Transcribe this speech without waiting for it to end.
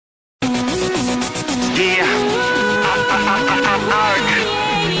Yeah. Hourtage.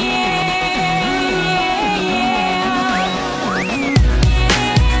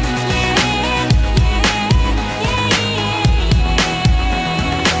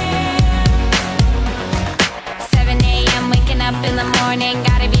 7 a.m. waking up in the morning,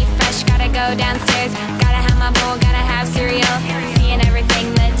 gotta be fresh, gotta go downstairs, gotta have my bowl, gotta have cereal, seeing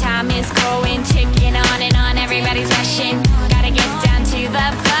everything, the time is going, ticking on and on, everybody's rushing, gotta get down to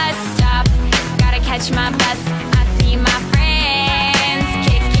the bus stop, gotta catch my bus, I see my friends,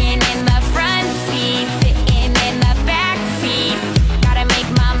 kicking in the front seat, sitting in the back seat, gotta make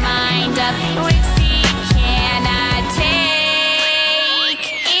my mind up, which seat can I take?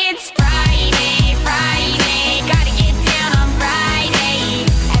 It's Friday, Friday, gotta get down on Friday,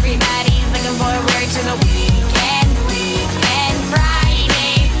 everybody's looking forward to the weekend,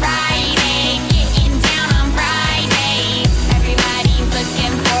 Friday, Friday, getting down on Friday, everybody's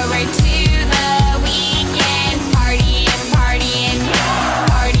looking forward to the weekend, partying, partying,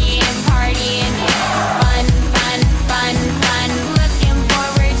 partying, partying, fun, fun, fun, fun, looking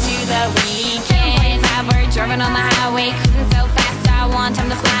forward to the weekend. We're driving on the highway, cruising so fast, I want time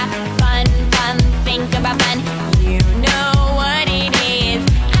to fly. Fun, fun, think about fun, you know what it is.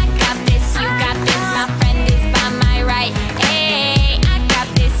 I got this, you got this, my friend is by my right. Hey, I got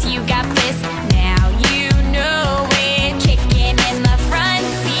this, you got this, now you know it. Kicking in the front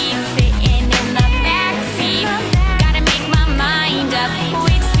seat, sitting in the back seat, gotta make my mind up,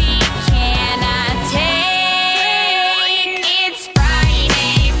 which seat can I take? It's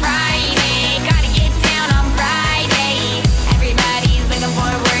Friday, Friday, gotta get down on Friday, everybody's looking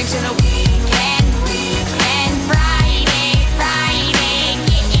forward to the weekend, Friday, Friday,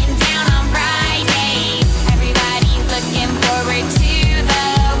 getting down on Friday, everybody's looking forward to the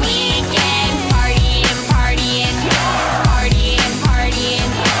weekend, partying, partying, partying, partying,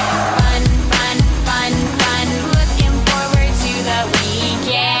 fun, fun, fun, fun, looking forward to the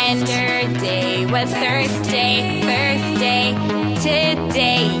weekend. Yesterday was Thursday, Thursday,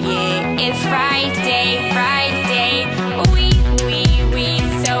 today it's Friday, Friday, we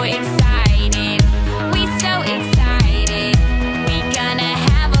so excited, we so excited, we gonna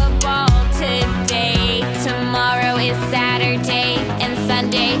have a ball today, tomorrow is Saturday, and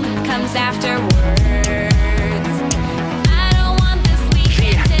Sunday comes afterwards, I don't want this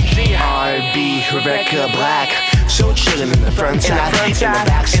weekend to end. R&B, Rebecca Black, so chillin' in the front side,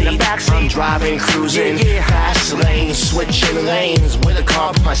 in the backseat, I'm driving, cruising, fast lane, switching lanes with a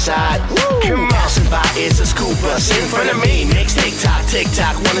car by my side. Come on, passing by is a school bus in front of me, makes tick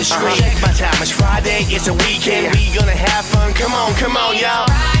tock, wanna scream. Check my time, it's Friday, it's a weekend, we gonna have fun. Come on, y'all.